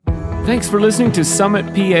Thanks for listening to Summit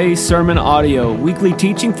PA Sermon Audio, weekly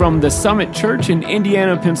teaching from the Summit Church in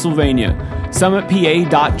Indiana, Pennsylvania.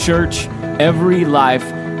 SummitPA.church, every life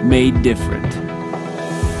made different.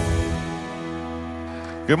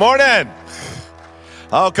 Good morning.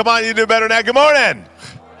 Oh, come on, you do better now. Good morning.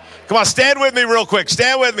 Come on, stand with me real quick.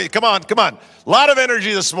 Stand with me. Come on, come on. A lot of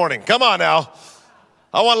energy this morning. Come on now.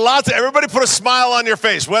 I want everybody put a smile on your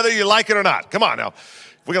face, whether you like it or not. Come on now.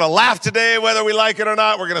 We're going to laugh today, whether we like it or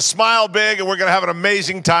not. We're going to smile big, and we're going to have an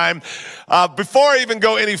amazing time. Before I even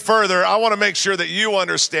go any further, I want to make sure that you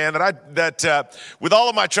understand that with all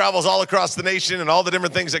of my travels all across the nation and all the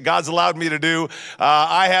different things that God's allowed me to do,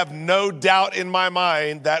 I have no doubt in my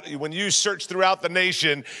mind that when you search throughout the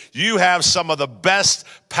nation, you have some of the best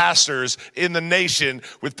pastors in the nation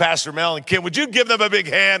with Pastor Mel and Kim. Would you give them a big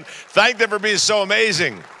hand? Thank them for being so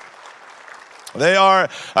amazing. They are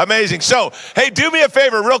amazing. So, hey, do me a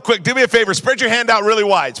favor real quick. Do me a favor. Spread your hand out really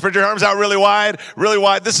wide. Spread your arms out really wide, really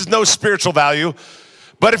wide. This is no spiritual value.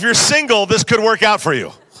 But if you're single, this could work out for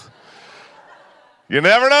you. You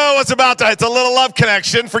never know what's about to. It's a little love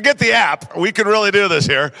connection. Forget the app. We can really do this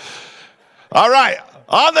here. All right.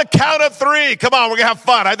 On the count of three. Come on, we're going to have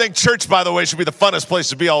fun. I think church, by the way, should be the funnest place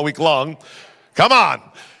to be all week long. Come on.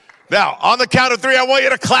 Now, on the count of three, I want you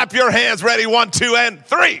to clap your hands. Ready? 1, 2, and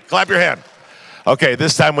 3. Clap your hand. Okay,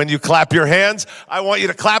 this time when you clap your hands, I want you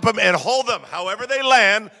to clap them and hold them however they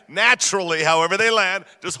land, naturally, however they land.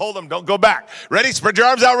 Just hold them. Don't go back. Ready? Spread your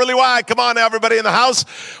arms out really wide. Come on, everybody in the house.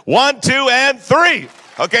 1, 2, and 3.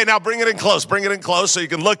 Okay, now bring it in close. Bring it in close so you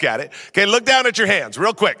can look at it. Okay, look down at your hands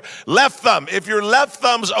real quick. Left thumb. If your left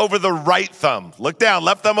thumb's over the right thumb, look down.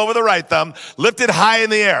 Left thumb over the right thumb. Lift it high in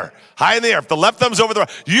the air. High in the air. If the left thumb's over the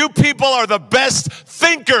right, you people are the best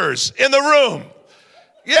thinkers in the room.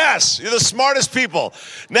 Yes, you're the smartest people.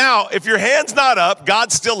 Now, if your hand's not up,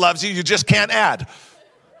 God still loves you. You just can't add.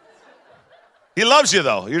 He loves you,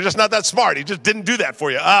 though. You're just not that smart. He just didn't do that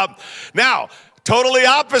for you. Now, totally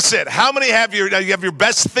opposite. How many have you have your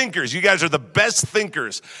best thinkers? You guys are the best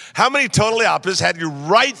thinkers. How many totally opposites had your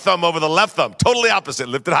right thumb over the left thumb? Totally opposite.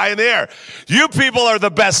 Lift it high in the air. You people are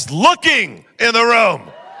the best looking in the room.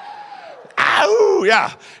 Ow,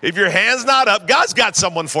 yeah. If your hand's not up, God's got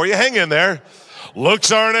someone for you. Hang in there.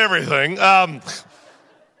 Looks aren't everything. How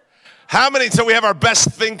many, so we have our best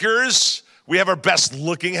thinkers, we have our best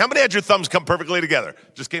looking. How many had your thumbs come perfectly together?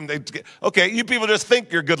 Okay, you people just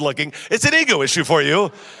think you're good looking. It's an ego issue for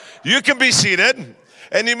you. You can be seated,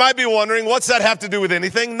 and you might be wondering, what's that have to do with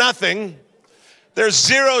anything? Nothing. There's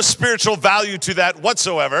zero spiritual value to that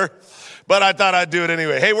whatsoever. But I thought I'd do it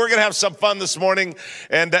anyway. Hey, we're going to have some fun this morning.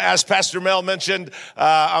 And as Pastor Mel mentioned,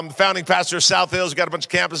 I'm the founding pastor of South Hills. We've got a bunch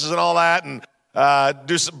of campuses and all that. And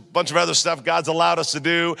do a bunch of other stuff God's allowed us to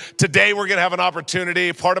do. Today we're going to have an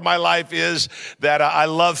opportunity. Part of my life is that I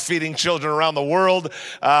love feeding children around the world.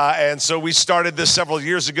 And so we started this several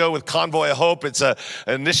years ago with Convoy of Hope. It's an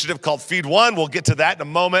initiative called Feed One. We'll get to that in a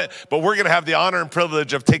moment. But we're going to have the honor and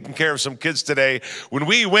privilege of taking care of some kids today. When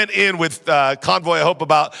we went in with Convoy of Hope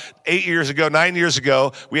about 9 years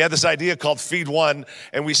ago, we had this idea called Feed One.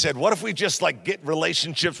 And we said, what if we just get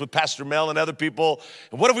relationships with Pastor Mel and other people?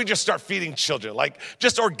 And what if we just start feeding children?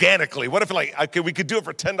 Just organically. What if we could do it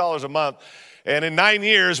for $10 a month? And in 9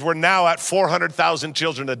 years, we're now at 400,000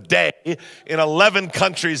 children a day in 11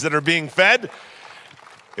 countries that are being fed.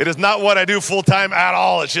 It is not what I do full time at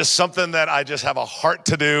all. It's just something that I just have a heart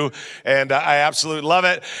to do, and I absolutely love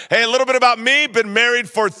it. Hey, a little bit about me. Been married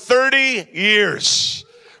for 30 years.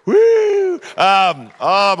 Woo!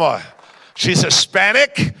 Oh boy. She's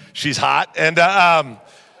Hispanic. She's hot. And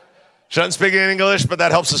she doesn't speak any English, but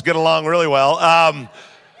that helps us get along really well.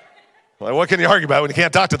 What can you argue about when you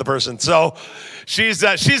can't talk to the person? So she's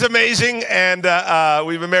amazing, and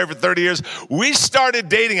we've been married for 30 years. We started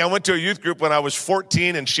dating. I went to a youth group when I was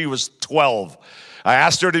 14, and she was 12. I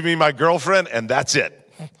asked her to be my girlfriend, and that's it.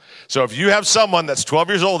 So if you have someone that's 12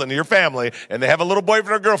 years old in your family, and they have a little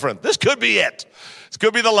boyfriend or girlfriend, this could be it. This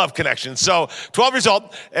could be the love connection. So 12 years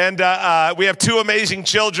old, and we have 2 amazing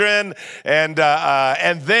children. And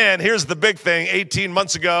then here's the big thing. 18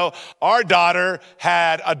 months ago, our daughter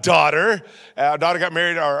had a daughter. Our daughter got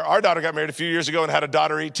married a few years ago and had a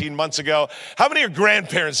daughter 18 months ago. How many are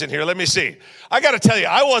grandparents in here? Let me see. I got to tell you,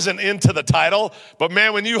 I wasn't into the title, but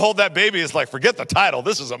man, when you hold that baby, it's like, forget the title.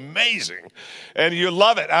 This is amazing. And you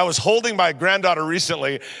love it. I was holding my granddaughter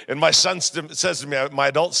recently, and my son says to me, my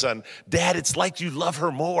adult son, Dad, it's like you love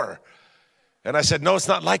her more. And I said, no, it's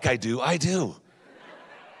not like I do. I do.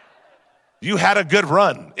 You had a good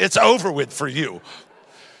run. It's over with for you.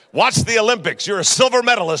 Watch the Olympics. You're a silver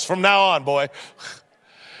medalist from now on, boy.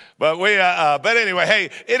 But anyway,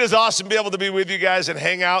 hey, it is awesome to be able to be with you guys and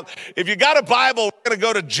hang out. If you got a Bible, we're going to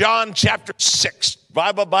go to John chapter 6.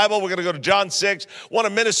 Bible, we're going to go to John 6. Want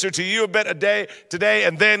to minister to you a bit today,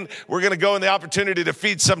 and then we're going to go in the opportunity to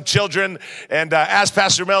feed some children. And as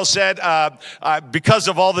Pastor Mel said, because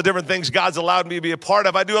of all the different things God's allowed me to be a part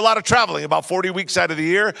of, I do a lot of traveling. About 40 weeks out of the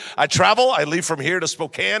year, I travel. I leave from here to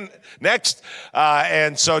Spokane next.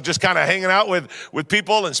 And so just kind of hanging out with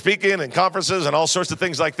people and speaking and conferences and all sorts of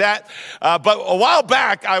things like that. But a while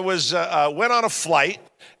back, I went on a flight.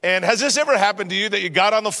 And has this ever happened to you that you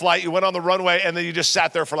got on the flight, you went on the runway, and then you just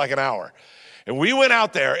sat there for like an hour? And we went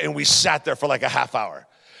out there, and we sat there for like a half hour.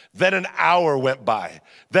 Then an hour went by.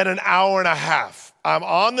 Then an hour and a half. I'm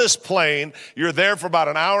on this plane. You're there for about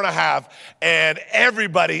an hour and a half, and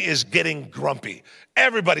everybody is getting grumpy.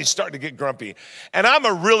 Everybody's starting to get grumpy. And I'm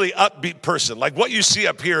a really upbeat person. Like what you see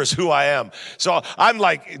up here is who I am. So I'm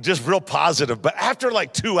like just real positive. But after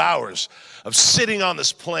like 2 hours of sitting on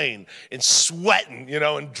this plane and sweating,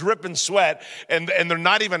 and dripping sweat, and they're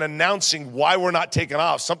not even announcing why we're not taking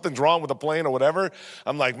off. Something's wrong with the plane or whatever.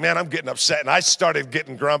 I'm like, man, I'm getting upset. And I started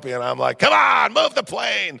getting grumpy, and I'm like, come on, move the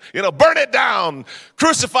plane. Burn it down.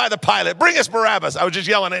 Crucify the pilot. Bring us Barabbas. I was just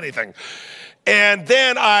yelling anything. And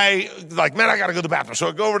then I got to go to the bathroom. So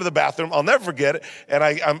I go over to the bathroom. I'll never forget it. And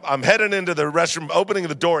I'm heading into the restroom, opening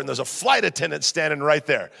the door, and there's a flight attendant standing right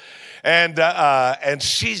there. And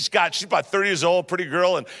she's about 30 years old, pretty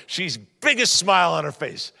girl, and she's biggest smile on her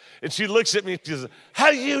face. And she looks at me and she says, how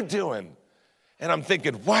you doing? And I'm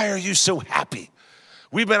thinking, why are you so happy?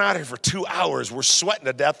 We've been out here for 2 hours. We're sweating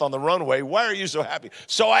to death on the runway. Why are you so happy?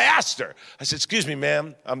 So I asked her. I said, excuse me,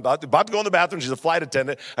 ma'am. I'm about to go in the bathroom. She's a flight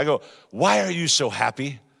attendant. I go, why are you so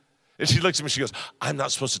happy? And she looks at me. She goes, I'm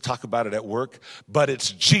not supposed to talk about it at work, but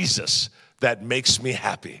it's Jesus that makes me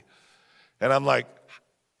happy. And I'm like,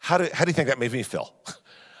 how do you think that made me feel?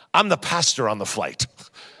 I'm the pastor on the flight.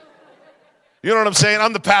 You know what I'm saying?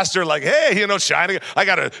 I'm the pastor, like, hey, shining. I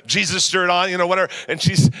got a Jesus shirt on, whatever. And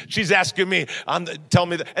she's asking me, telling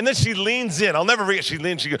me that. And then she leans in. I'll never forget. She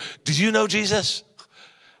goes, do you know Jesus?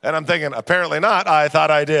 And I'm thinking, apparently not. I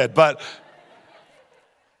thought I did. But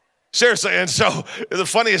seriously. And so the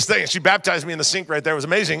funniest thing, she baptized me in the sink right there. It was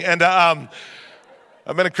amazing. And I've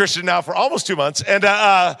been a Christian now for almost 2 months. And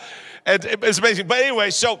it's amazing. But anyway,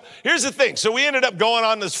 so here's the thing. So we ended up going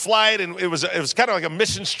on this flight, and it was kind of like a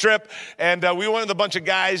missions trip. And we went with a bunch of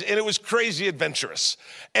guys, and it was crazy adventurous.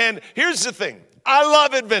 And here's the thing. I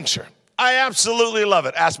love adventure. I absolutely love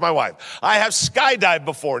it. Ask my wife. I have skydived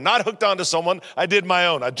before, not hooked onto someone. I did my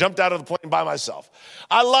own. I jumped out of the plane by myself.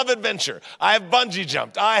 I love adventure. I have bungee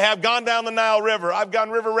jumped. I have gone down the Nile River. I've gone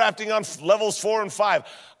river rafting on levels 4 and 5.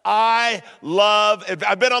 I've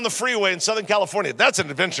been on the freeway in Southern California. That's an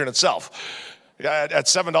adventure in itself. At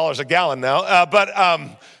 $7 a gallon now. But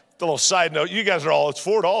the little side note, you guys are it's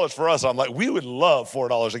 $4 for us. I'm like, we would love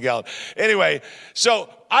 $4 a gallon. Anyway, so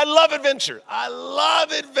I love adventure.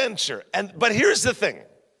 But here's the thing.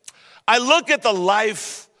 I look at the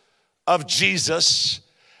life of Jesus,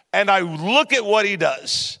 and I look at what he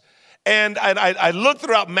does. And I look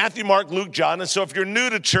throughout Matthew, Mark, Luke, John. And so if you're new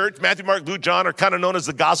to church, Matthew, Mark, Luke, John are kind of known as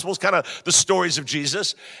the Gospels, kind of the stories of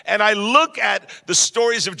Jesus. And I look at the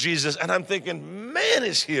stories of Jesus, and I'm thinking, man,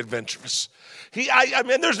 is he adventurous. I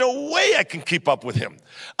mean, there's no way I can keep up with him.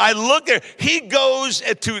 I look there. He goes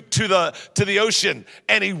to the ocean,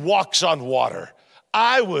 and he walks on water.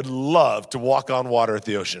 I would love to walk on water at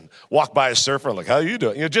the ocean. Walk by a surfer, like, how are you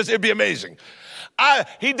doing? It'd be amazing.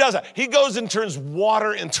 He does that. He goes and turns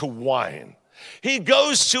water into wine. He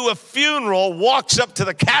goes to a funeral, walks up to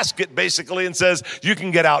the casket basically and says, you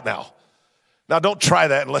can get out now. Now don't try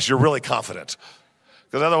that unless you're really confident,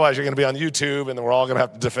 because otherwise you're going to be on YouTube and then we're all going to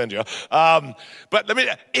have to defend you. But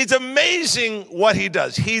it's amazing what he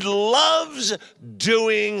does. He loves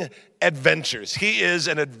doing adventures. He is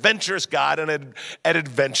an adventurous God and an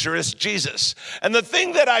adventurous Jesus. And the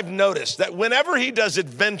thing that I've noticed, that whenever he does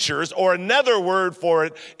adventures, or another word for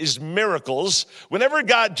it is miracles, whenever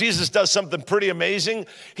Jesus does something pretty amazing,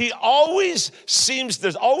 there always seems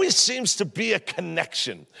to be a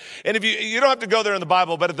connection. And if you don't have to go there in the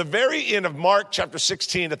Bible, but at the very end of Mark chapter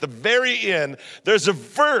 16, at the very end, there's a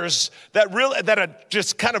verse that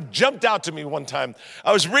just kind of jumped out to me one time.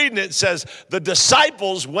 I was reading it. It says, the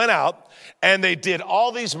disciples went out out and they did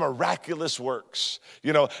all these miraculous works.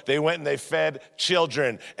 You know, they went and they fed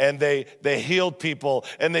children and they healed people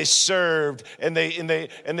and they served and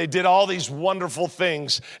they did all these wonderful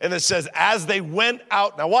things. And it says, as they went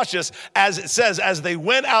out, now watch this, as it says, as they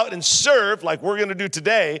went out and served, like we're going to do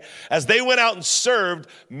today, as they went out and served,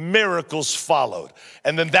 miracles followed.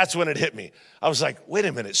 And then that's when it hit me. I was like, wait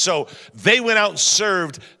a minute. So they went out and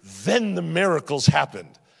served, then the miracles happened.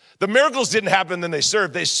 The miracles didn't happen, then they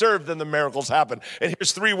served, then the miracles happened. And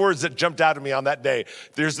here's 3 words that jumped out at me on that day.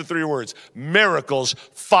 There's the 3 words: miracles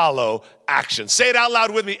follow action. Say it out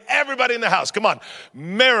loud with me, everybody in the house. Come on.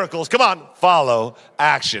 Miracles, come on, follow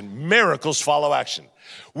action. Miracles follow action.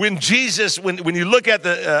 When Jesus, when you look at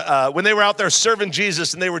when they were out there serving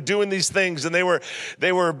Jesus and they were doing these things and they were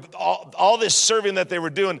all this serving that they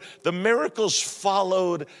were doing, the miracles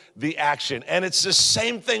followed the action. And it's the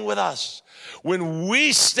same thing with us. When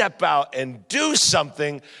we step out and do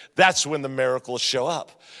something, that's when the miracles show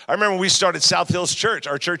up. I remember when we started South Hills Church.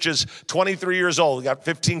 Our church is 23 years old. We got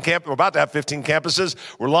 15 we're about to have 15 campuses.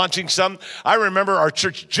 We're launching some. I remember our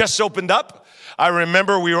church just opened up. I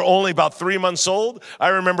remember we were only about 3 months old. I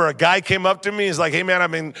remember a guy came up to me. He's like, hey, man, I've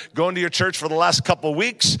been going to your church for the last couple of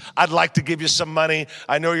weeks. I'd like to give you some money.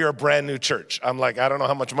 I know you're a brand new church. I'm like, I don't know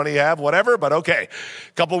how much money you have, whatever, but okay.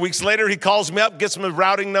 A couple of weeks later, he calls me up, gets me a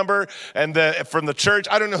routing number and from the church.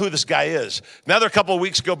 I don't know who this guy is. Another couple of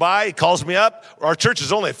weeks go by. He calls me up. Our church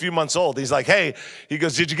is only a few months old. He's like, hey, he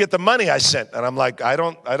goes, did you get the money I sent? And I'm like, I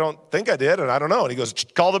don't think I did, and I don't know. And he goes,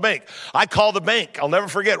 call the bank. I call the bank. I'll never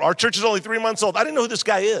forget. Our church is only 3 months old. I didn't know who this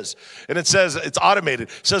guy is. And it says, it's automated.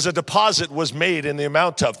 It says a deposit was made in the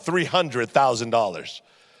amount of $300,000.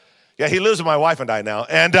 Yeah, he lives with my wife and I now.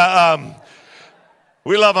 And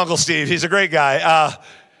we love Uncle Steve. He's a great guy.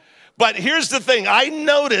 But here's the thing. I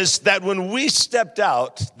noticed that when we stepped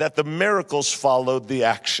out, that the miracles followed the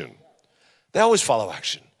action. They always follow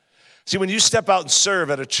action. See, when you step out and serve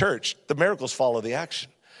at a church, the miracles follow the action.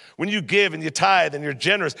 When you give and you tithe and you're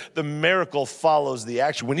generous, the miracle follows the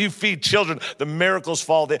action. When you feed children, the miracles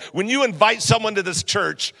follow. When you invite someone to this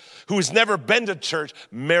church who has never been to church,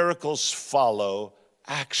 miracles follow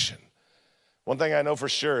action. One thing I know for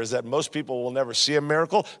sure is that most people will never see a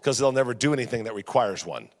miracle because they'll never do anything that requires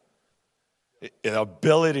one. An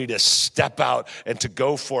ability to step out and to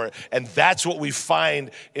go for it. And that's what we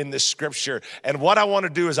find in this scripture. And what I want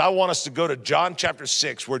to do is I want us to go to John chapter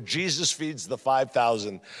 6, where Jesus feeds the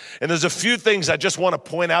 5,000. And there's a few things I just want to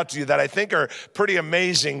point out to you that I think are pretty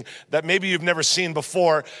amazing that maybe you've never seen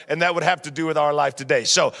before, and that would have to do with our life today.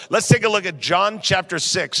 So let's take a look at John chapter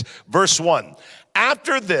 6, verse 1.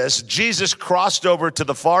 After this, Jesus crossed over to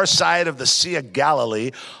the far side of the Sea of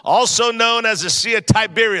Galilee, also known as the Sea of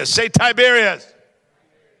Tiberias. Say Tiberias.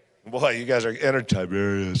 Boy, you guys are into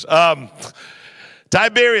Tiberias.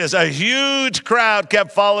 Tiberias, a huge crowd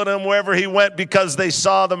kept following him wherever he went because they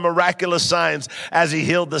saw the miraculous signs as he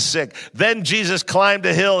healed the sick. Then Jesus climbed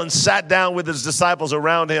a hill and sat down with his disciples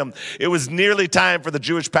around him. It was nearly time for the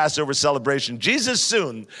Jewish Passover celebration. Jesus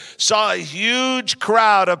soon saw a huge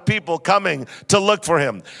crowd of people coming to look for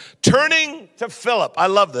him. Turning to Philip, I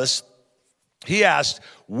love this, he asked,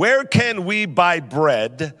 where can we buy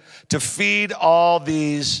bread to feed all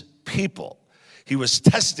these people? He was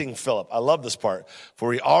testing Philip. I love this part,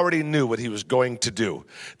 for he already knew what he was going to do.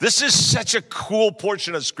 This is such a cool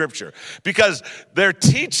portion of scripture because they're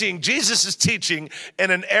teaching, Jesus is teaching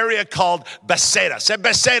in an area called Bethsaida. Say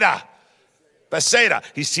Bethsaida. Bethsaida.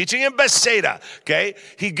 He's teaching in Bethsaida, okay?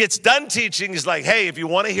 He gets done teaching. He's like, hey, if you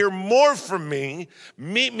want to hear more from me,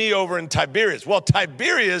 meet me over in Tiberias. Well,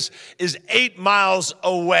 Tiberias is 8 miles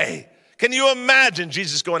away. Can you imagine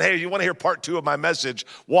Jesus going, hey, you want to hear part 2 of my message?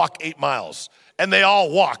 Walk 8 miles. And they all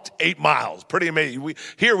walked 8 miles. Pretty amazing. We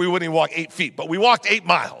wouldn't even walk 8 feet, but we walked 8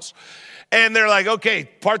 miles. And they're like, okay,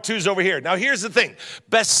 part 2's over here. Now, here's the thing.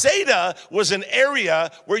 Bethsaida was an area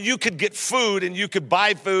where you could get food and you could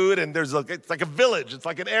buy food, and it's like a village. It's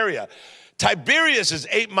like an area. Tiberias is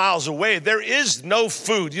 8 miles away. There is no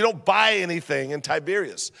food. You don't buy anything in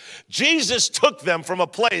Tiberias. Jesus took them from a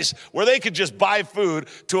place where they could just buy food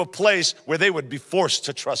to a place where they would be forced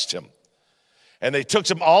to trust him. And they took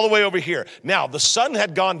him all the way over here. Now, the sun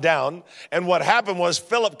had gone down, and what happened was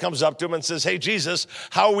Philip comes up to him and says, hey, Jesus,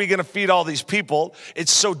 how are we going to feed all these people?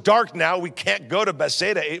 It's so dark now, we can't go to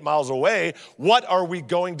Bethsaida 8 miles away. What are we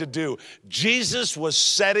going to do? Jesus was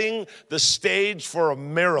setting the stage for a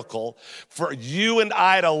miracle for you and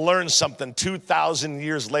I to learn something 2,000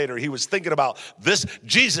 years later. He was thinking about this.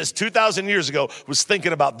 Jesus, 2,000 years ago, was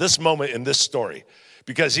thinking about this moment in this story.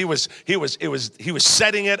 because he was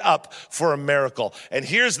setting it up for a miracle. And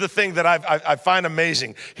here's the thing that I find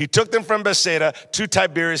amazing. He took them from Bethsaida to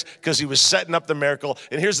Tiberias because he was setting up the miracle.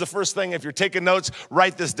 And here's the first thing. If you're taking notes,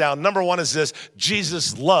 write this down. Number one is this: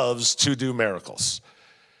 Jesus loves to do miracles.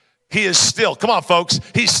 He is still, come on, folks,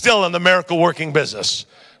 he's still in the miracle working business.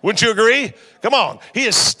 Wouldn't you agree? Come on. He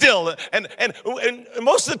is still, and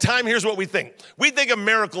most of the time, here's what we think. We think a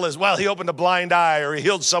miracle is, well, he opened a blind eye or he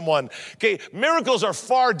healed someone. Okay, miracles are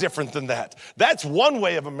far different than that. That's one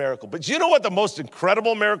way of a miracle. But you know what the most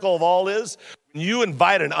incredible miracle of all is? When you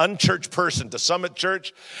invite an unchurched person to Summit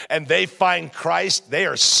Church and they find Christ, they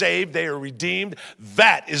are saved, they are redeemed.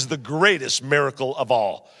 That is the greatest miracle of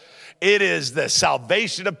all. It is the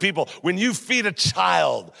salvation of people. When you feed a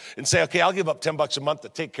child and say, okay, I'll give up $10 a month to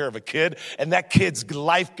take care of a kid, and that kid's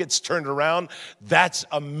life gets turned around, that's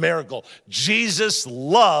a miracle. Jesus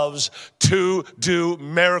loves to do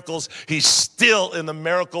miracles. He's still in the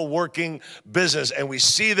miracle working business. And we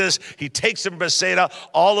see this. He takes them to Bethsaida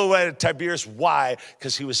all the way to Tiberias. Why?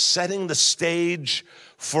 Because he was setting the stage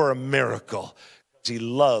for a miracle. He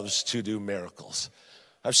loves to do miracles.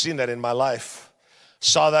 I've seen that in my life.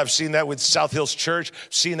 Saw that. I've seen that with South Hills Church.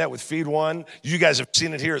 Seen that with Feed One. You guys have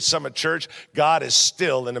seen it here at Summit Church. God is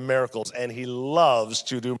still in the miracles, and he loves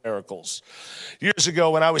to do miracles. Years ago,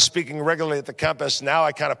 when I was speaking regularly at the campus, now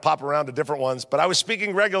I kind of pop around to different ones, but I was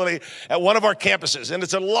speaking regularly at one of our campuses, and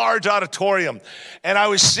it's a large auditorium. And I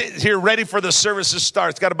was sitting here ready for the service to start.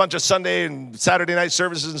 It's got a bunch of Sunday and Saturday night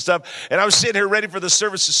services and stuff. And I was sitting here ready for the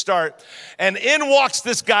service to start. And in walks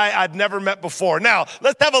this guy I'd never met before. Now,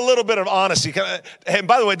 let's have a little bit of honesty. And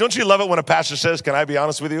by the way, don't you love it when a pastor says, can I be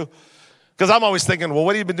honest with you? Because I'm always thinking, well,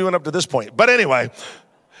 what have you been doing up to this point? But anyway,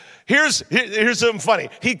 here's something funny.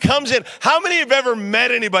 He comes in. How many have ever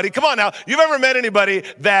met anybody? Come on now. You've ever met anybody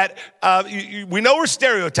that, we know we're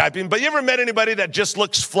stereotyping, but you ever met anybody that just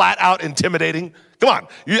looks flat out intimidating? Come on.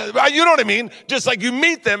 You know what I mean? Just like you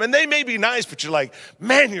meet them and they may be nice, but you're like,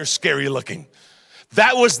 man, you're scary looking.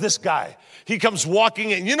 That was this guy. He comes walking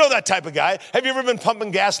in. You know that type of guy. Have you ever been pumping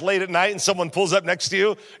gas late at night and someone pulls up next to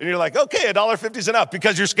you and you're like, okay, $1.50 is enough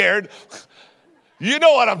because you're scared? You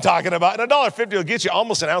know what I'm talking about. And $1.50 will get you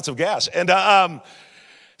almost an ounce of gas. And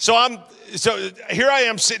so here I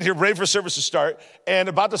am sitting here ready for service to start and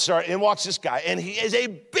about to start. In walks this guy, and he is a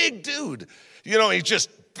big dude. You know, he's just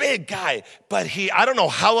big guy, but I don't know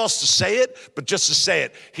how else to say it, but just to say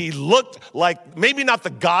it, he looked like, maybe not the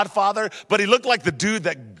Godfather, but he looked like the dude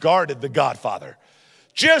that guarded the Godfather.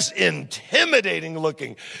 Just intimidating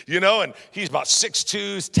looking, you know, and he's about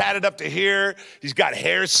 6'2", tatted up to here. He's got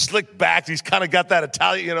hair slicked back. He's kind of got that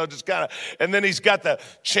Italian, you know, just kind of, and then he's got the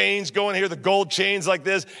chains going here, the gold chains like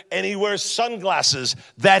this, and he wears sunglasses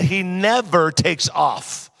that he never takes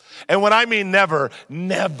off. And when I mean never,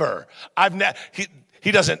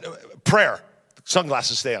 he doesn't, prayer,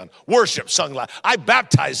 sunglasses stay on. Worship, sunglasses. I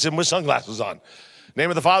baptized him with sunglasses on. Name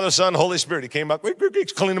of the Father, Son, Holy Spirit. He came up,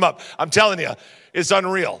 cleaned him up. I'm telling you, it's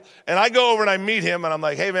unreal. And I go over and I meet him and I'm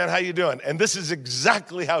like, hey man, how you doing? And this is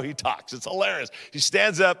exactly how he talks. It's hilarious. He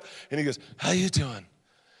stands up and he goes, how you doing?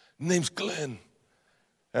 Name's Glenn.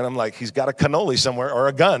 And I'm like, he's got a cannoli somewhere or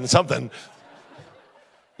a gun, something.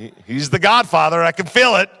 He's the Godfather. I can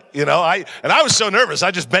feel it, you know. I was so nervous.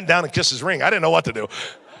 I just bent down and kissed his ring. I didn't know what to do.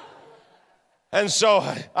 And so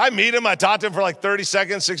I meet him. I talk to him for like 30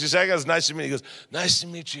 seconds, 60 seconds. Nice to meet you. He goes, nice to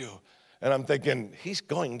meet you. And I'm thinking, he's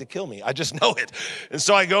going to kill me. I just know it. And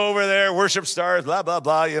so I go over there, worship starts, blah, blah,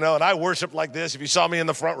 blah, you know, and I worship like this. If you saw me in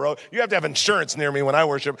the front row, you have to have insurance near me when I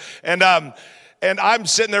worship. And I'm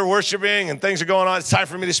sitting there worshiping and things are going on. It's time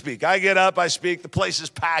for me to speak. I get up, I speak. The place is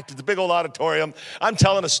packed. It's a big old auditorium. I'm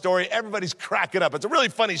telling a story. Everybody's cracking up. It's a really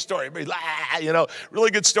funny story. You know,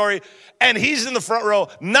 really good story. And he's in the front row,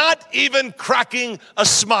 not even cracking a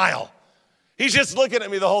smile. He's just looking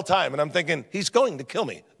at me the whole time. And I'm thinking, he's going to kill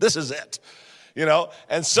me. This is it. You know,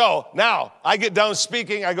 and so now I get done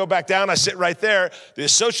speaking. I go back down. I sit right there. The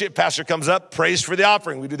associate pastor comes up, prays for the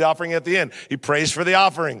offering. We do the offering at the end. He prays for the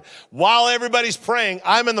offering. While everybody's praying,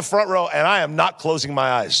 I'm in the front row and I am not closing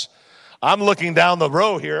my eyes. I'm looking down the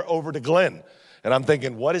row here over to Glenn. And I'm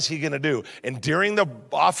thinking, what is he going to do? And during the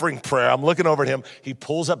offering prayer, I'm looking over at him. He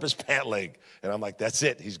pulls up his pant leg. And I'm like, that's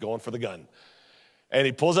it. He's going for the gun. And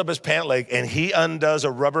he pulls up his pant leg and he undoes a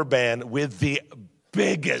rubber band with the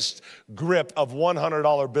biggest grip of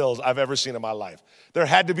 $100 bills I've ever seen in my life. There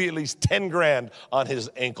had to be at least 10 grand on his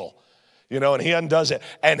ankle, you know, and he undoes it.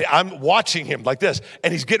 And I'm watching him like this,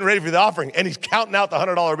 and he's getting ready for the offering, and he's counting out the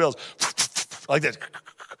 $100 bills like this.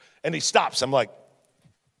 And he stops. I'm like,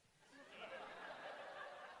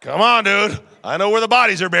 come on, dude. I know where the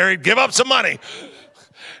bodies are buried. Give up some money.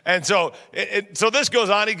 And so, so this goes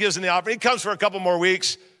on. He gives him the offering. He comes for a couple more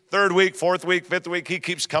weeks, 3rd week, 4th week, 5th week. He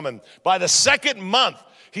keeps coming. By the 2nd month,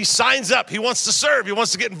 he signs up. He wants to serve. He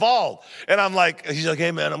wants to get involved. And I'm like, he's like,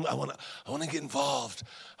 hey, man, I want to get involved.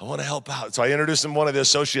 I want to help out. So I introduced him to one of the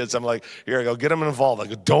associates. I'm like, here I go, get him involved. I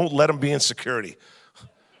go, don't let him be in security.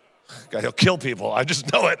 God, he'll kill people. I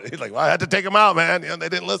just know it. He's like, well, I had to take him out, man. They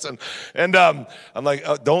didn't listen. And I'm like,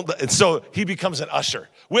 don't. And so he becomes an usher,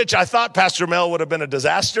 which I thought Pastor Mel would have been a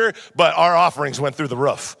disaster, but our offerings went through the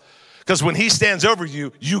roof. Because when he stands over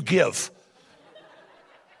you, you give.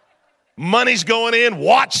 Money's going in,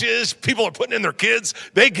 watches, people are putting in their kids,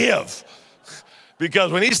 they give.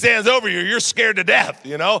 Because when he stands over you, you're scared to death,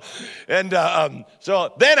 you know? And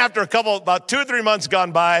so then after about 2 or 3 months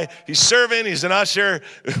gone by, he's serving, he's an usher,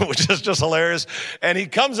 which is just hilarious. And he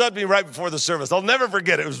comes up to me right before the service. I'll never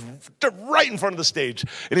forget it. It was right in front of the stage.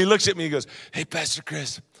 And he looks at me, he goes, hey, Pastor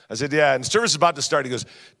Chris. I said, yeah. And the service is about to start. He goes,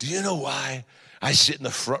 do you know why I sit in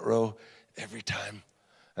the front row every time?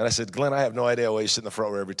 And I said, Glenn, I have no idea why you sit in the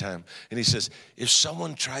front row every time. And he says, if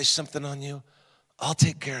someone tries something on you, I'll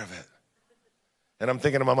take care of it. And I'm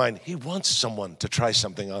thinking in my mind, he wants someone to try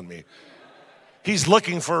something on me. He's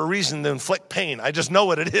looking for a reason to inflict pain. I just know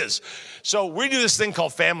what it is. So we do this thing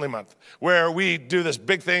called Family Month, where we do this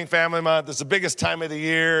big thing, Family Month. It's the biggest time of the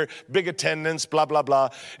year, big attendance, blah, blah, blah.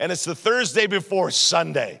 And it's the Thursday before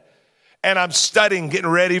Sunday. And I'm studying,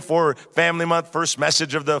 getting ready for Family Month, first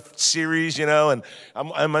message of the series, you know, and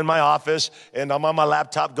I'm in my office, and I'm on my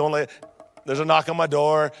laptop going like, there's a knock on my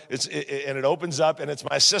door, and it opens up, and it's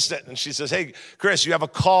my assistant, and she says, hey, Chris, you have a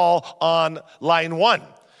call on line 1.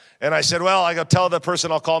 And I said, well, I got to tell the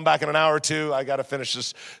person I'll call him back in an hour or 2. I got to finish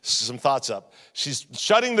some thoughts up. She's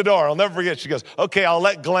shutting the door. I'll never forget. She goes, okay, I'll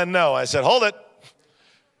let Glenn know. I said, hold it.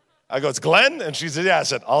 I go, it's Glenn? And she said, yeah. I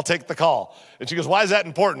said, I'll take the call. And she goes, why is that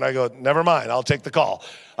important? I go, never mind, I'll take the call.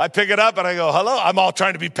 I pick it up and I go, hello. I'm all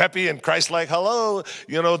trying to be peppy and Christ-like, hello,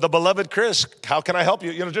 you know, the beloved Chris, how can I help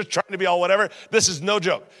you? You know, just trying to be all whatever. This is no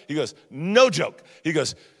joke. He goes, no joke. He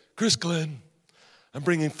goes, Chris Glenn, I'm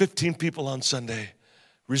bringing 15 people on Sunday.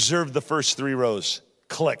 Reserve the first 3 rows.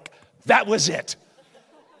 Click. That was it.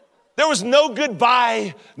 There was no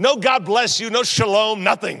goodbye, no God bless you, no shalom,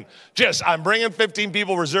 nothing. Just, I'm bringing 15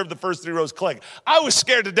 people, reserve the first 3 rows, click. I was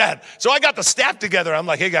scared to death. So I got the staff together. I'm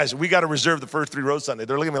like, hey guys, we got to reserve the first 3 rows Sunday.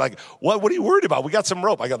 They're looking at me like, what are you worried about? We got some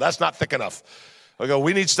rope. I go, that's not thick enough. I go,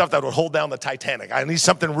 we need stuff that would hold down the Titanic. I need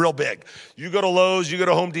something real big. You go to Lowe's, you go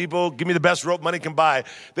to Home Depot, give me the best rope money can buy.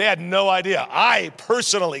 They had no idea. I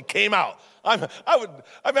personally came out.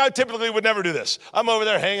 I typically would never do this. I'm over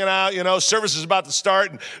there hanging out, you know, service is about to start,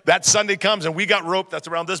 and that Sunday comes, and we got rope that's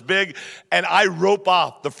around this big, and I rope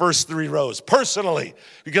off the first 3 rows personally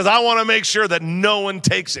because I want to make sure that no one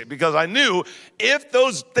takes it, because I knew if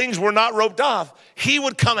those things were not roped off, he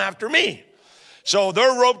would come after me. So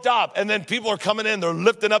they're roped off, and then people are coming in, they're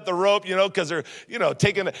lifting up the rope, you know, because they're, you know,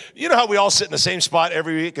 taking, you know how we all sit in the same spot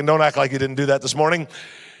every week, and don't act like you didn't do that this morning.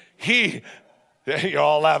 You're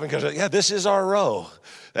all laughing because, yeah, this is our row.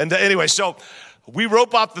 And anyway, so we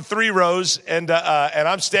rope off the 3 rows, and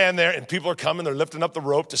I'm standing there, and people are coming. They're lifting up the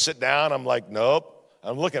rope to sit down. I'm like, nope.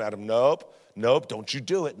 I'm looking at them. Nope. Don't you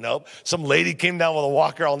do it. Nope. Some lady came down with a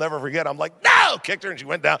walker. I'll never forget. I'm like, no, kicked her, and she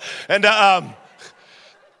went down. And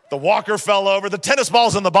the walker fell over. The tennis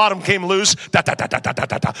balls on the bottom came loose. Da, da, da, da, da,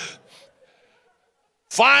 da, da.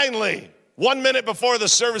 Finally, 1 minute before the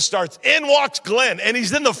service starts, in walks Glenn, and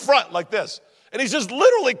he's in the front like this. And he's just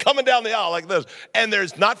literally coming down the aisle like this. And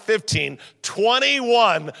there's not 15,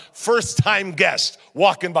 21 first-time guests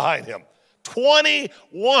walking behind him.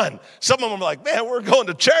 21. Some of them were like, man, we're going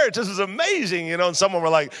to church. This is amazing, you know. And some of them were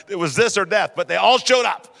like, it was this or death. But they all showed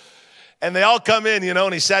up. And they all come in, you know,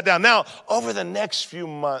 and he sat down. Now, over the next few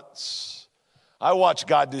months, I watched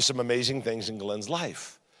God do some amazing things in Glenn's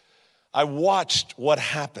life. I watched what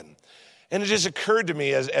happened. And it just occurred to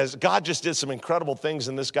me as God just did some incredible things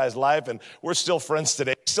in this guy's life, and we're still friends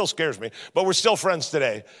today. It still scares me, but we're still friends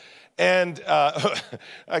today. And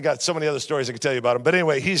I got so many other stories I could tell you about him. But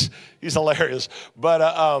anyway, he's hilarious.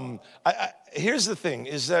 But here's the thing,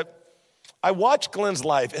 is that I watched Glenn's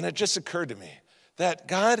life, and it just occurred to me that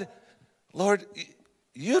God, Lord,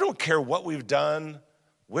 you don't care what we've done,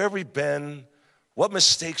 where we've been, what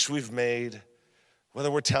mistakes we've made, whether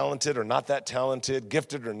we're talented or not that talented,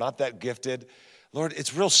 gifted or not that gifted. Lord,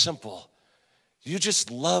 it's real simple. You just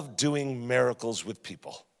love doing miracles with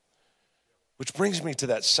people. Which brings me to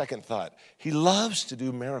that second thought. He loves to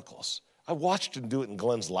do miracles. I watched him do it in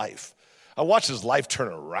Glenn's life. I watched his life turn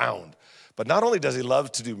around. But not only does he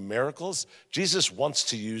love to do miracles, Jesus wants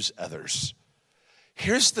to use others.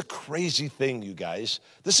 Here's the crazy thing, you guys.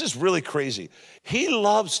 This is really crazy. He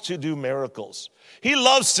loves to do miracles. He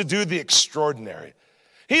loves to do the extraordinary.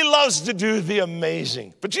 He loves to do the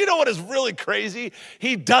amazing. But you know what is really crazy?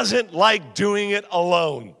 He doesn't like doing it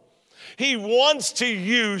alone. He wants to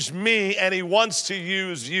use me and he wants to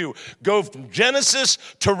use you. Go from Genesis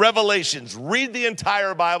to Revelations. Read the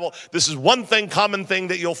entire Bible. This is one common thing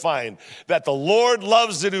that you'll find, that the Lord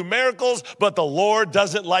loves to do miracles, but the Lord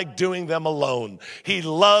doesn't like doing them alone. He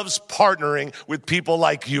loves partnering with people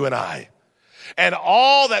like you and I. And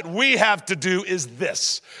all that we have to do is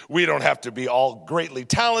this. We don't have to be all greatly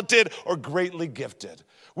talented or greatly gifted.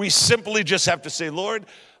 We simply just have to say, Lord,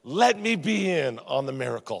 let me be in on the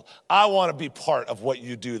miracle. I want to be part of what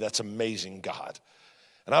you do. That's amazing, God.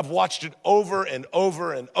 And I've watched it over and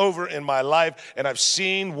over and over in my life, and I've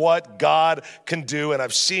seen what God can do, and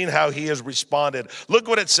I've seen how he has responded. Look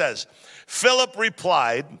what it says. Philip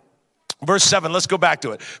replied, verse 7, let's go back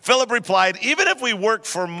to it. Philip replied, even if we worked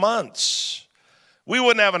for months, we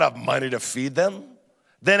wouldn't have enough money to feed them.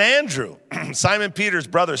 Then Andrew, Simon Peter's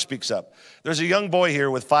brother, speaks up. There's a young boy here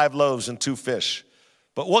with 5 loaves and 2 fish.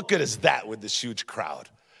 But what good is that with this huge crowd?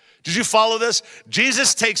 Did you follow this?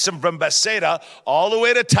 Jesus takes them from Bethsaida all the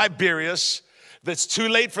way to Tiberias. It's too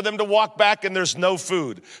late for them to walk back and there's no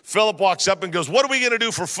food. Philip walks up and goes, what are we going to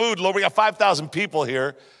do for food, Lord? We got 5,000 people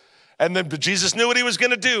here. And then Jesus knew what he was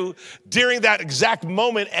going to do. During that exact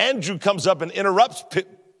moment, Andrew comes up and interrupts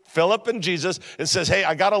Philip and Jesus and says, hey,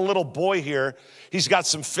 I got a little boy here. He's got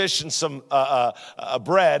some fish and some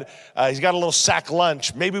bread. He's got a little sack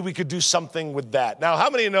lunch. Maybe we could do something with that. Now, how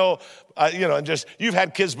many know, and just you've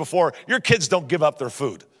had kids before, your kids don't give up their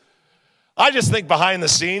food. I just think behind the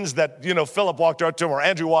scenes that, Philip walked up to him or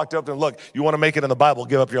Andrew walked up to him, look, you want to make it in the Bible,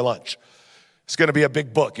 give up your lunch. It's going to be a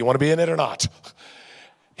big book. You want to be in it or not?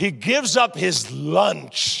 He gives up his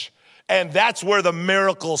lunch. And that's where the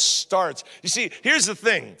miracle starts. You see, here's the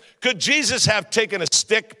thing. Could Jesus have taken a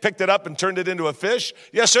stick, picked it up, and turned it into a fish?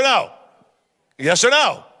 Yes or no? Yes or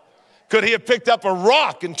no? Could he have picked up a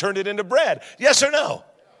rock and turned it into bread? Yes or no?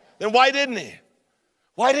 Then why didn't he?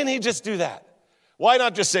 Why didn't he just do that? Why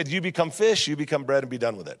not just say, you become fish, you become bread, and be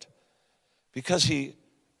done with it? Because he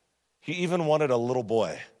even wanted a little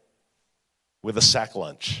boy with a sack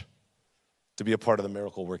lunch to be a part of the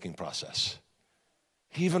miracle working process.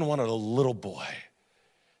 He even wanted a little boy.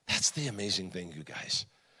 That's the amazing thing, you guys.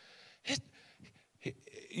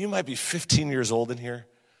 You might be 15 years old in here,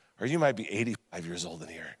 or you might be 85 years old in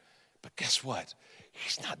here. But guess what?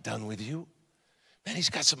 He's not done with you. Man, he's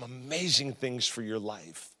got some amazing things for your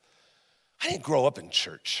life. I didn't grow up in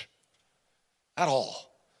church at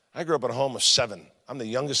all. I grew up in a home of 7. I'm the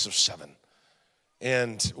youngest of 7.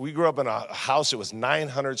 And we grew up in a house that was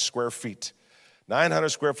 900 square feet, 900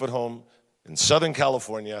 square foot home, in Southern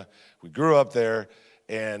California. We grew up there,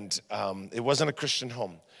 and it wasn't a Christian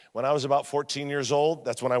home. When I was about 14 years old,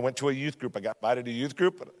 that's when I went to a youth group. I got invited to a youth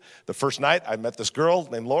group. The first night, I met this girl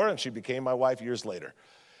named Laura, and she became my wife years later.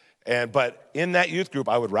 But in that youth group,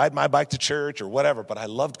 I would ride my bike to church or whatever, but I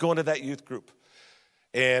loved going to that youth group.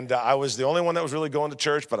 And I was the only one that was really going to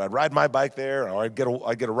church, but I'd ride my bike there, or I'd get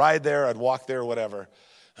a ride there, I'd walk there, or whatever.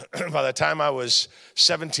 By the time I was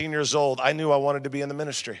 17 years old, I knew I wanted to be in the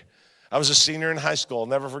ministry. I was a senior in high school. I'll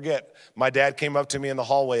never forget. My dad came up to me in the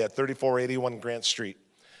hallway at 3481 Grant Street.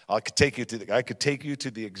 I could take you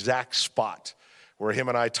to the exact spot where him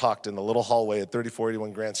and I talked in the little hallway at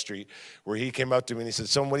 3481 Grant Street, where he came up to me and he said,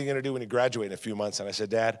 son, what are you going to do when you graduate in a few months? And I said,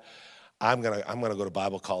 Dad, I'm gonna go to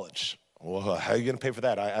Bible college. Well, how are you going to pay for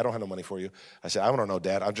that? I don't have no money for you. I said, I don't know,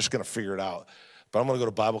 Dad. I'm just going to figure it out. But I'm going to go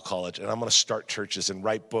to Bible college, and I'm going to start churches and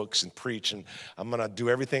write books and preach, and I'm going to do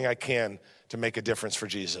everything I can to make a difference for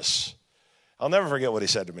Jesus. I'll never forget what he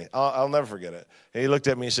said to me. I'll never forget it. And he looked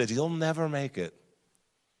at me and said, you'll never make it.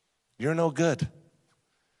 You're no good.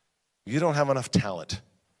 You don't have enough talent.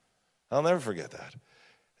 I'll never forget that.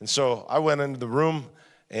 And so I went into the room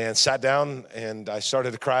and sat down, and I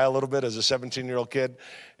started to cry a little bit as a 17-year-old kid.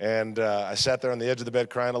 And I sat there on the edge of the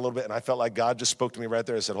bed crying a little bit, and I felt like God just spoke to me right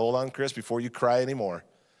there. I said, hold on, Chris, before you cry anymore.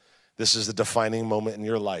 This is the defining moment in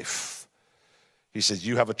your life. He said,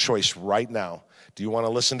 you have a choice right now. Do you want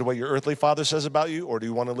to listen to what your earthly father says about you, or do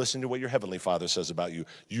you want to listen to what your heavenly father says about you?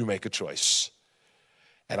 You make a choice.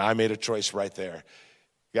 And I made a choice right there.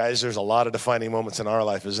 Guys, there's a lot of defining moments in our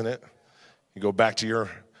life, isn't it? You go back to your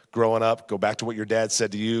growing up, go back to what your dad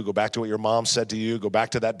said to you, go back to what your mom said to you, go back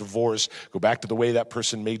to that divorce, go back to the way that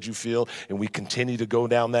person made you feel, and we continue to go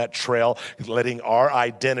down that trail, letting our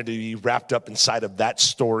identity be wrapped up inside of that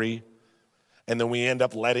story. And then we end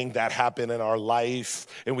up letting that happen in our life,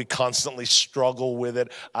 and we constantly struggle with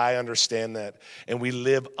it. I understand that. And we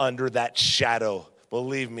live under that shadow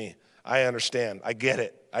Believe me, I understand. I get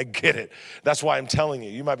it. I get it. That's why I'm telling you.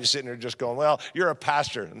 You might be sitting here just going, well, you're a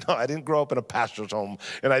pastor. No, I didn't grow up in a pastor's home,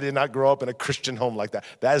 and I did not grow up in a Christian home like that.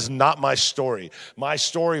 That is not my story. My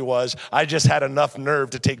story was I just had enough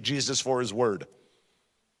nerve to take Jesus for his word.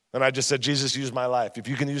 And I just said, Jesus, use my life. If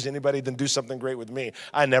you can use anybody, then do something great with me.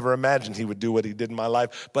 I never imagined he would do what he did in my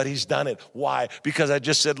life, but he's done it. Why? Because I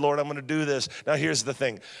just said, Lord, I'm going to do this. Now, here's the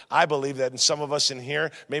thing. I believe that in some of us in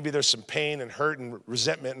here, maybe there's some pain and hurt and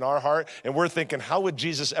resentment in our heart, and we're thinking, how would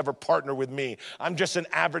Jesus ever partner with me? I'm just an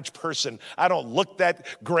average person. I don't look that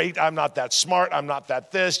great. I'm not that smart. I'm not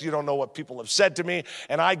that this. You don't know what people have said to me,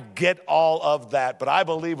 and I get all of that, but I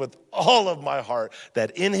believe with all of my heart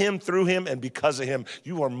that in him, through him, and because of him,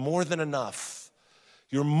 you are more than enough.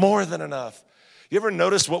 You're more than enough. You ever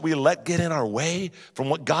notice what we let get in our way from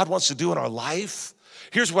what God wants to do in our life?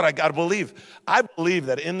 Here's what I got to believe. I believe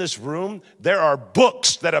that in this room, there are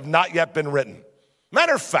books that have not yet been written.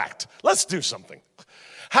 Matter of fact, let's do something.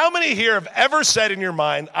 How many here have ever said in your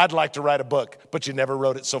mind, I'd like to write a book, but you never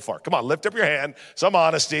wrote it so far? Come on, lift up your hand. Some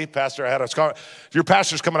honesty. Pastor, your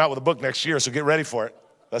pastor's coming out with a book next year, so get ready for it.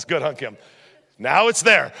 That's good, huh, Kim? Now it's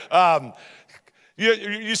there.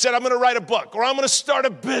 You said, I'm going to write a book, or I'm going to start a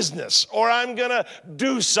business, or I'm going to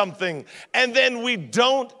do something. And then we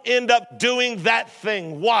don't end up doing that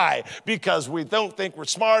thing. Why? Because we don't think we're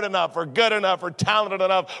smart enough, or good enough, or talented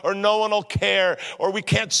enough, or no one will care, or we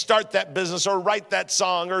can't start that business, or write that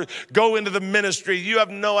song, or go into the ministry. You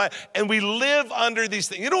have no idea. And we live under these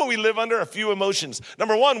things. You know what we live under? A few emotions.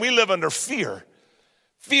 Number one, we live under fear.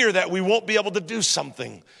 Fear that we won't be able to do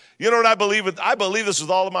something. You know what I believe? I believe this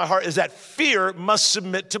with all of my heart, is that fear must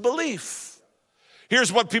submit to belief.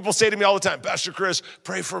 Here's what people say to me all the time. Pastor Chris,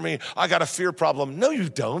 pray for me. I got a fear problem. No, you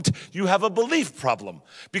don't. You have a belief problem.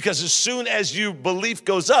 Because as soon as your belief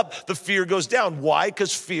goes up, the fear goes down. Why?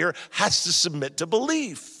 Because fear has to submit to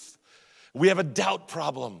belief. We have a doubt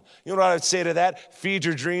problem. You know what I would say to that? Feed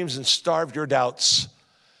your dreams and starve your doubts.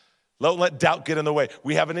 Don't let doubt get in the way.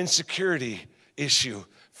 We have an insecurity issue.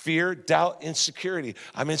 Fear, doubt, insecurity.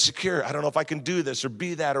 I'm insecure. I don't know if I can do this or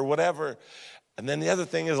be that or whatever. And then the other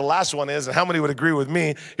thing is, the last one is, and how many would agree with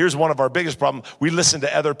me, here's one of our biggest problems. We listen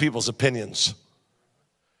to other people's opinions.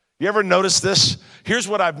 You ever notice this? Here's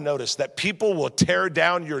what I've noticed, that people will tear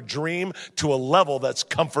down your dream to a level that's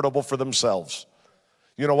comfortable for themselves.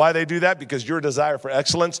 You know why they do that? Because your desire for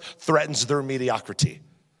excellence threatens their mediocrity.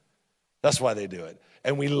 That's why they do it.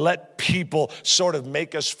 And we let people sort of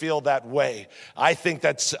make us feel that way. I think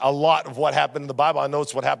that's a lot of what happened in the Bible. I know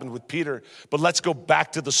it's what happened with Peter, but let's go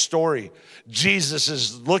back to the story. Jesus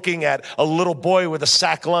is looking at a little boy with a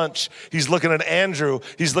sack lunch. He's looking at Andrew.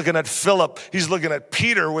 He's looking at Philip. He's looking at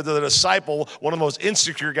Peter with the disciple, one of the most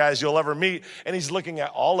insecure guys you'll ever meet. And he's looking at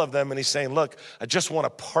all of them and he's saying, look, I just want to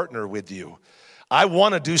partner with you. I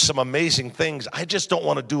want to do some amazing things. I just don't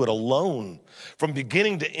want to do it alone. From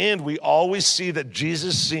beginning to end, we always see that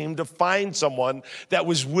Jesus seemed to find someone that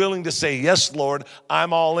was willing to say, yes, Lord,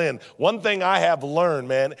 I'm all in. One thing I have learned,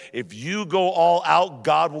 man, if you go all out,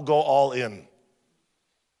 God will go all in.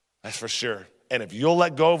 That's for sure. And if you'll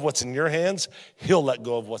let go of what's in your hands, he'll let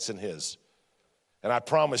go of what's in his. And I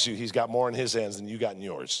promise you, he's got more in his hands than you got in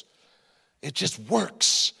yours. It just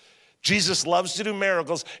works. Jesus loves to do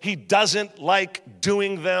miracles. He doesn't like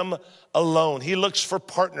doing them alone. He looks for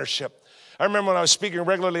partnership. I remember when I was speaking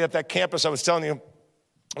regularly at that campus, I was telling you,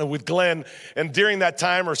 with Glenn, and during that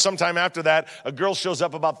time or sometime after that, a girl shows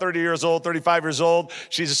up about 30 years old, 35 years old.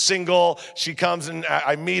 She's single. She comes and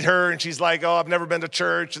I meet her and she's like, oh, I've never been to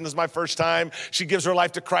church and this is my first time. She gives her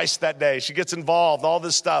life to Christ that day. She gets involved, all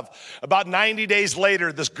this stuff. About 90 days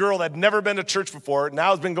later, this girl that had never been to church before,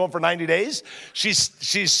 now has been going for 90 days. She's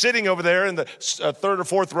sitting over there in the third or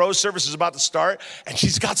fourth row. Service is about to start and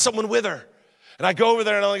she's got someone with her. And I go over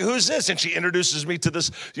there and I'm like, who's this? And she introduces me to this,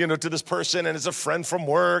 to this person, and it's a friend from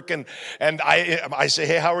work. And I say,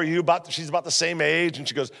 hey, how are you? She's about the same age. And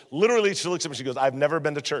she goes, literally, she looks at me, she goes, I've never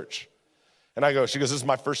been to church. And she goes, this is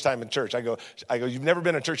my first time in church. I go, you've never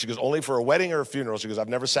been to church? She goes, only for a wedding or a funeral. She goes, I've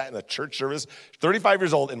never sat in a church service, 35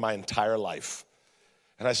 years old, in my entire life.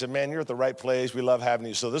 And I said, man, you're at the right place. We love having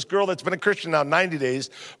you. So this girl that's been a Christian now 90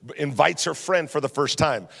 days invites her friend for the first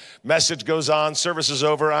time. Message goes on. Service is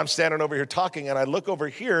over. I'm standing over here talking, and I look over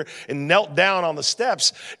here, and knelt down on the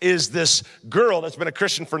steps is this girl that's been a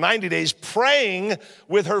Christian for 90 days praying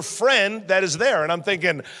with her friend that is there. And I'm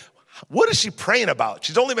thinking, what is she praying about?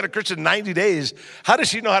 She's only been a Christian 90 days. How does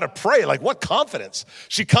she know how to pray? Like, what confidence?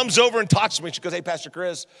 She comes over and talks to me. She goes, hey, Pastor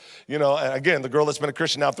Chris. And again, the girl that's been a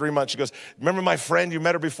Christian now 3 months, she goes, remember my friend? You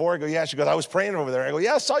met her before? I go, yeah. She goes, I was praying over there. I go,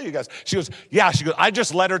 yeah, I saw you guys. She goes, yeah. She goes, I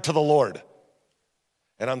just led her to the Lord.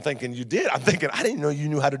 And I'm thinking, you did? I'm thinking, I didn't know you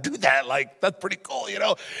knew how to do that. Like, that's pretty cool, you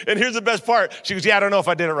know? And here's the best part. She goes, yeah, I don't know if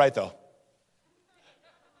I did it right, though.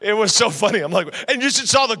 It was so funny. I'm like, and you should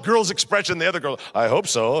saw the girl's expression, the other girl, I hope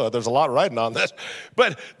so. There's a lot riding on this.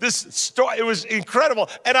 But this story, it was incredible.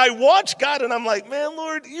 And I watched God, and I'm like, man,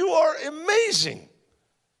 Lord, you are amazing.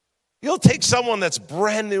 You'll take someone that's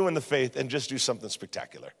brand new in the faith and just do something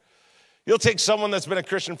spectacular. You'll take someone that's been a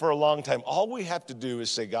Christian for a long time. All we have to do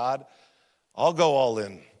is say, God, I'll go all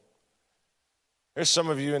in. There's some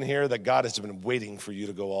of you in here that God has been waiting for you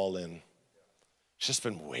to go all in. It's just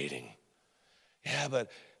been waiting. Yeah,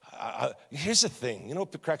 but here's the thing. You know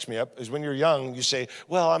what cracks me up is when you're young, you say,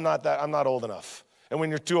 well, I'm not old enough. And when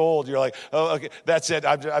you're too old, you're like, oh, okay, that's it.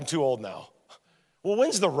 I'm too old now. Well,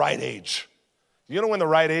 when's the right age? You know when the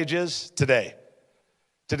right age is? Today.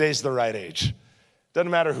 Today's the right age. Doesn't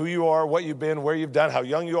matter who you are, what you've been, where you've done, how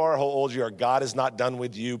young you are, how old you are. God is not done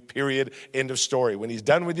with you, period, end of story. When he's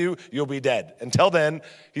done with you, you'll be dead. Until then,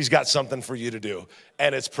 he's got something for you to do,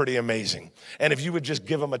 and it's pretty amazing. And if you would just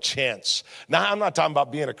give him a chance. Now, I'm not talking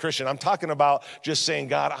about being a Christian. I'm talking about just saying,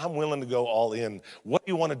 God, I'm willing to go all in. What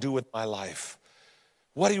do you want to do with my life?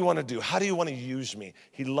 What do you want to do? How do you want to use me?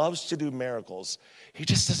 He loves to do miracles. He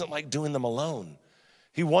just doesn't like doing them alone.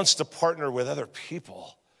 He wants to partner with other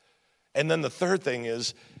people. And then the third thing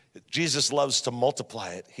is Jesus loves to multiply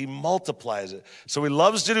it. He multiplies it. So he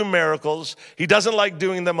loves to do miracles. He doesn't like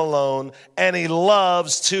doing them alone. And he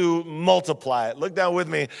loves to multiply it. Look down with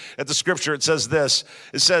me at the scripture. It says this.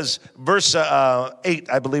 It says, verse 8,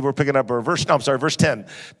 I believe we're picking up, or verse 10.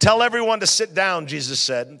 Tell everyone to sit down, Jesus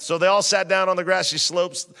said. So they all sat down on the grassy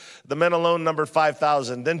slopes. The men alone numbered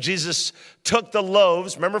 5,000. Then Jesus took the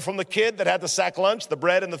loaves, remember from the kid that had the sack lunch, the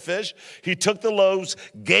bread and the fish? He took the loaves,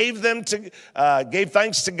 gave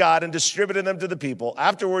thanks to God, and distributed them to the people.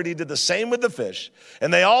 Afterward, he did the same with the fish,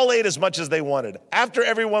 and they all ate as much as they wanted. After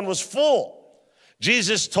everyone was full,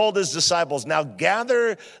 Jesus told his disciples, now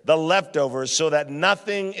gather the leftovers so that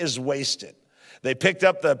nothing is wasted. They picked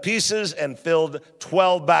up the pieces and filled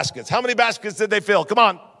 12 baskets. How many baskets did they fill? Come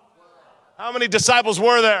on. How many disciples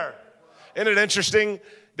were there? Isn't it interesting?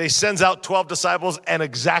 They sends out 12 disciples and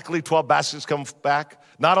exactly 12 baskets come back.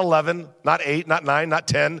 Not 11, not 8, not 9, not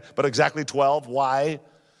 10, but exactly 12. Why?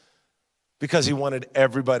 Because he wanted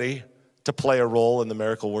everybody to play a role in the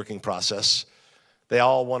miracle working process. They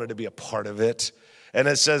all wanted to be a part of it. And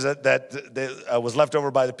it says that was left over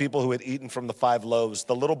by the people who had eaten from the 5 loaves.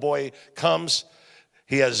 The little boy comes.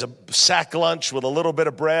 He has a sack lunch with a little bit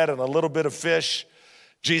of bread and a little bit of fish.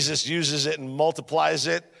 Jesus uses it and multiplies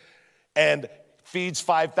it and feeds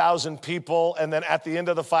 5,000 people, and then at the end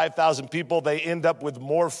of the 5,000 people, they end up with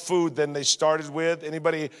more food than they started with.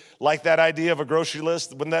 Anybody like that idea of a grocery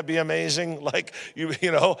list? Wouldn't that be amazing? Like,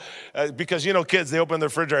 because, kids, they open their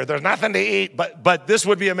refrigerator. There's nothing to eat, but this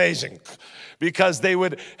would be amazing because they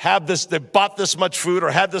would have this, they bought this much food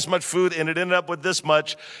or had this much food, and it ended up with this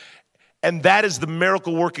much. And that is the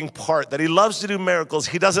miracle working part, that he loves to do miracles.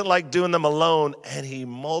 He doesn't like doing them alone, and he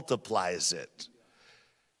multiplies it.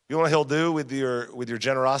 You know what he'll do with your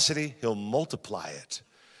generosity? He'll multiply it.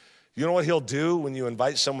 You know what he'll do when you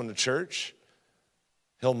invite someone to church?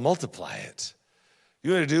 He'll multiply it. You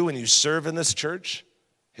know what he'll do when you serve in this church?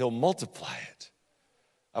 He'll multiply it.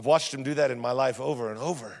 I've watched him do that in my life over and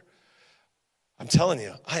over. I'm telling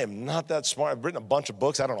you, I am not that smart. I've written a bunch of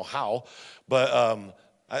books. I don't know how, but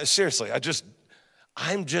seriously,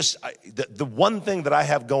 the one thing that I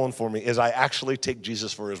have going for me is I actually take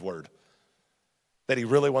Jesus for his word. That he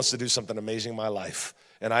really wants to do something amazing in my life.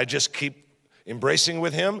 And I just keep embracing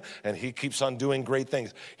with him, and he keeps on doing great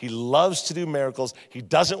things. He loves to do miracles. He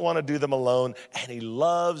doesn't want to do them alone, and he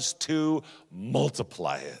loves to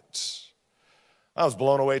multiply it. I was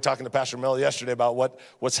blown away talking to Pastor Mel yesterday about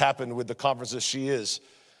what's happened with the conferences she is,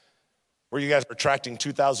 where you guys are attracting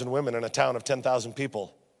 2,000 women in a town of 10,000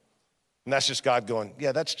 people. And that's just God going,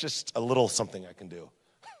 yeah, that's just a little something I can do.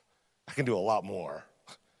 I can do a lot more.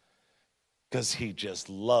 Because he just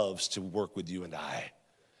loves to work with you and I.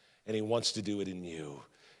 And he wants to do it in you.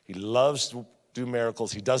 He loves to do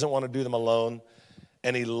miracles. He doesn't want to do them alone.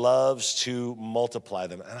 And he loves to multiply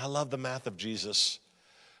them. And I love the math of Jesus.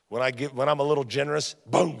 When I'm a little generous,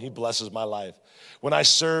 boom, he blesses my life. When I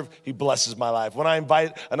serve, he blesses my life. When I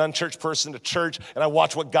invite an unchurched person to church and I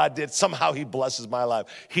watch what God did, somehow he blesses my life.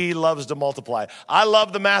 He loves to multiply. I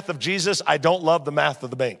love the math of Jesus. I don't love the math of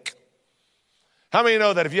the bank. How many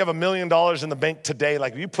know that if you have $1 million in the bank today,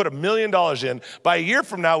 like if you put $1 million in, by a year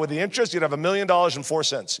from now with the interest, you'd have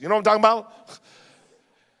 $1,000,004. You know what I'm talking about?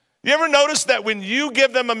 You ever notice that when you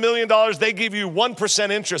give them $1 million, they give you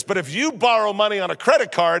 1% interest, but if you borrow money on a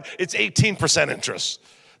credit card, it's 18% interest.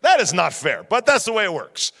 That is not fair, but that's the way it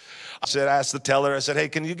works. I asked the teller, I said, hey,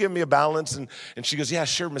 can you give me a balance? And she goes, yeah,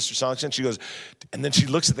 sure, Mr. Songson. She goes, and then she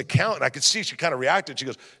looks at the count, and I could see she kind of reacted. She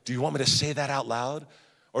goes, do you want me to say that out loud,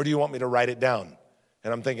 or do you want me to write it down?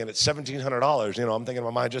 And I'm thinking, it's $1,700. I'm thinking in my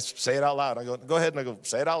mind, just say it out loud. I go ahead, and I go,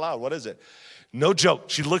 say it out loud. What is it? No joke.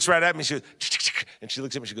 She looks right at me. She goes, and she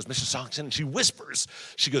looks at me. She goes, Mr. Songson, and she whispers.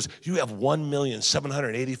 She goes, you have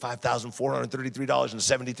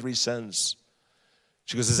 $1,785,433.73.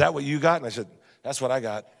 She goes, is that what you got? And I said, that's what I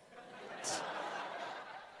got.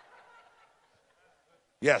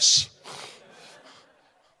 Yes.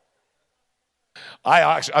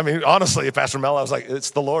 Honestly, Pastor Mel, I was like,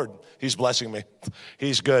 it's the Lord. He's blessing me.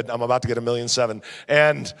 He's good. I'm about to get $1.7 million.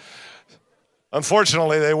 And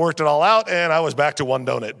unfortunately, they worked it all out, and I was back to one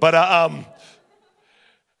donut. But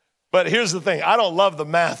here's the thing. I don't love the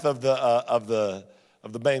math of the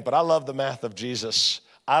bank, but I love the math of Jesus.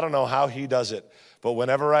 I don't know how he does it, but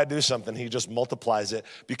whenever I do something, he just multiplies it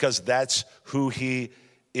because that's who he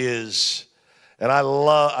is. And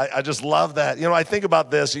I just love that. I think about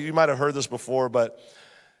this. You might have heard this before, but,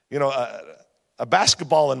 a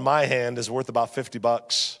basketball in my hand is worth about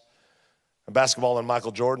 $50. A basketball in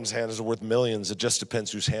Michael Jordan's hand is worth millions. It just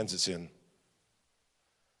depends whose hands it's in.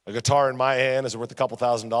 A guitar in my hand is worth a couple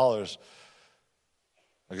 $1,000s.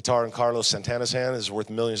 A guitar in Carlos Santana's hand is worth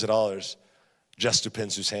millions of dollars. Just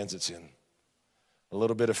depends whose hands it's in. A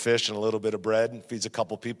little bit of fish and a little bit of bread feeds a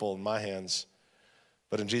couple people in my hands.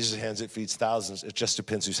 But in Jesus' hands, it feeds thousands. It just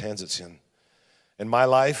depends whose hands it's in. In my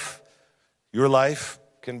life, your life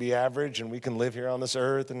can be average, and we can live here on this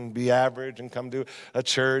earth and be average and come to a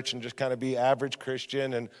church and just kind of be average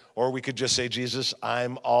Christian. Or we could just say, Jesus,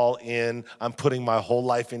 I'm all in. I'm putting my whole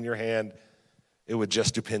life in your hand. It would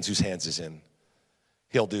just depend whose hands it's in.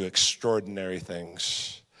 He'll do extraordinary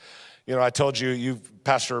things. I told you,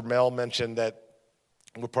 Pastor Mel mentioned that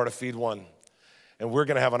we're part of Feed One. And we're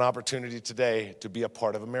going to have an opportunity today to be a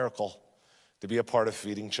part of a miracle, to be a part of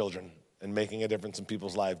feeding children and making a difference in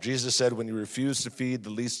people's lives. Jesus said, when you refuse to feed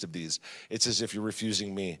the least of these, it's as if you're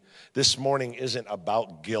refusing me. This morning isn't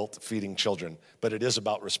about guilt feeding children, but it is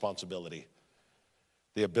about responsibility,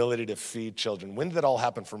 the ability to feed children. When did that all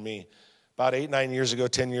happen for me? About 8, 9 years ago,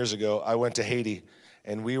 10 years ago, I went to Haiti,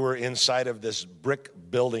 and we were inside of this brick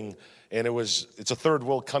building. And it's a third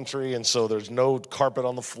world country, and so there's no carpet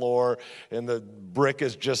on the floor, and the brick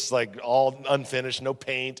is just like all unfinished, no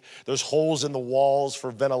paint. There's holes in the walls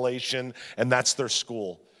for ventilation, and that's their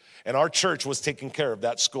school. And our church was taking care of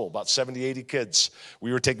that school, about 70, 80 kids.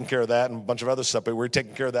 We were taking care of that and a bunch of other stuff, but we were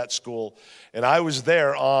taking care of that school. And I was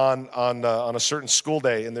there on a certain school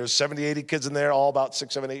day, and there's 70, 80 kids in there, all about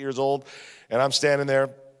 6, 7, 8 years old. And I'm standing there,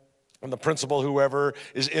 and the principal, whoever,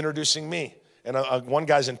 is introducing me. And one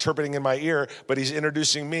guy's interpreting in my ear, but he's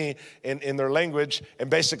introducing me in their language. And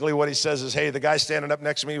basically what he says is, hey, the guy standing up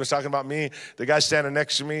next to me, he was talking about me. The guy standing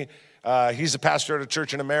next to me, he's a pastor at a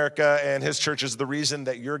church in America, and his church is the reason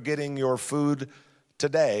that you're getting your food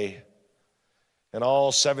today. And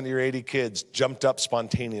all 70 or 80 kids jumped up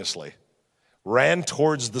spontaneously, ran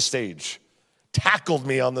towards the stage, tackled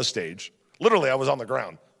me on the stage. Literally, I was on the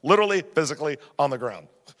ground. Literally, physically on the ground.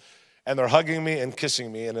 And they're hugging me and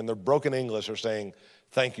kissing me, and in their broken English are saying,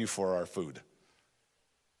 thank you for our food.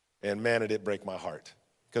 And man, it did break my heart,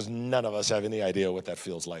 because none of us have any idea what that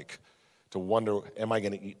feels like, to wonder, am I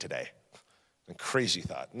going to eat today? And crazy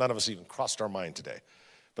thought. None of us even crossed our mind today.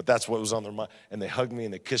 But that's what was on their mind. And they hugged me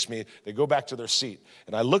and they kissed me. They go back to their seat.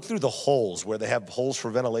 And I look through the holes where they have holes for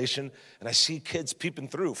ventilation, and I see kids peeping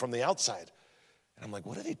through from the outside. And I'm like,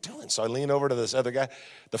 what are they doing? So I lean over to this other guy,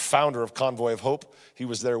 the founder of Convoy of Hope. He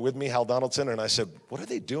was there with me, Hal Donaldson, and I said, what are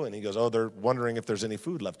they doing? He goes, oh, they're wondering if there's any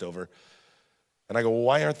food left over. And I go, well,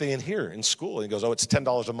 why aren't they in here in school? And he goes, oh, it's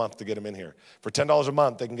 $10 a month to get them in here. For $10 a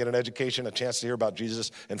month, they can get an education, a chance to hear about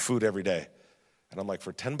Jesus, and food every day. And I'm like,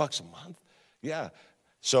 for $10 a month? Yeah.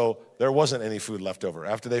 So there wasn't any food left over.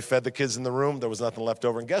 After they fed the kids in the room, there was nothing left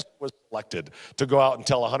over. And guess who was selected to go out and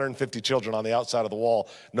tell 150 children on the outside of the wall,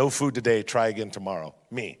 no food today, try again tomorrow?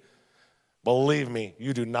 Me. Believe me,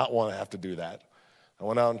 you do not want to have to do that. I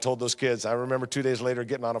went out and told those kids. I remember 2 days later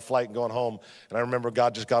getting on a flight and going home, and I remember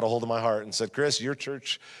God just got a hold of my heart and said, Chris, your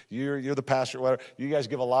church, you're the pastor, whatever. You guys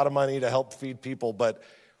give a lot of money to help feed people, but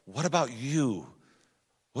what about you?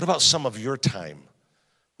 What about some of your time?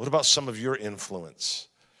 What about some of your influence?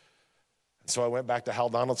 And so I went back to Hal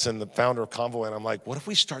Donaldson, the founder of Convoy, and I'm like, what if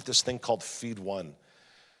we start this thing called Feed One,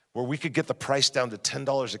 where we could get the price down to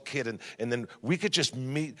 $10 a kid, and then we could just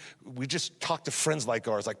meet, we just talk to friends like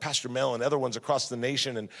ours, like Pastor Mel and other ones across the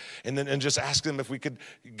nation, and just ask them if we could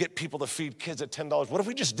get people to feed kids at $10. What if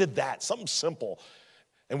we just did that, something simple?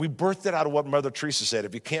 And we birthed it out of what Mother Teresa said,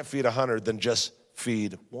 if you can't feed 100, then just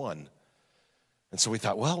feed one. And so we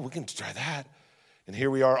thought, well, we can try that. And here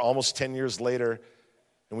we are almost 10 years later,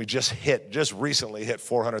 and we just recently hit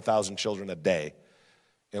 400,000 children a day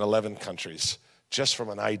in 11 countries, just from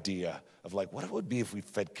an idea of like, what it would be if we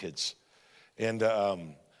fed kids. And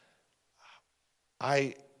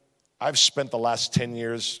I've spent the last 10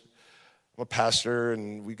 years, I'm a pastor,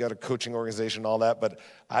 and we got a coaching organization and all that, but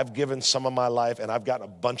I've given some of my life, and I've gotten a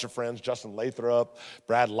bunch of friends, Justin Lathrop,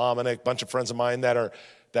 Brad Lomenick, a bunch of friends of mine that are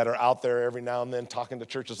out there every now and then talking to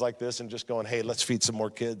churches like this and just going, hey, let's feed some more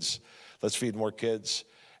kids. Let's feed more kids.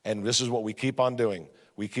 And this is what we keep on doing.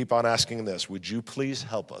 We keep on asking this, would you please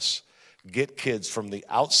help us get kids from the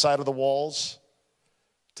outside of the walls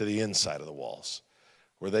to the inside of the walls,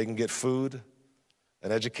 where they can get food,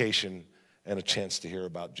 an education, and a chance to hear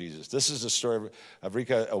about Jesus. This is the story of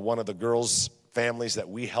Rika, one of the girls' families that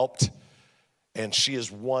we helped, and she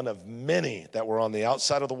is one of many that were on the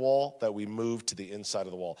outside of the wall that we moved to the inside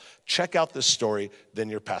of the wall. Check out this story, then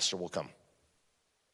your pastor will come.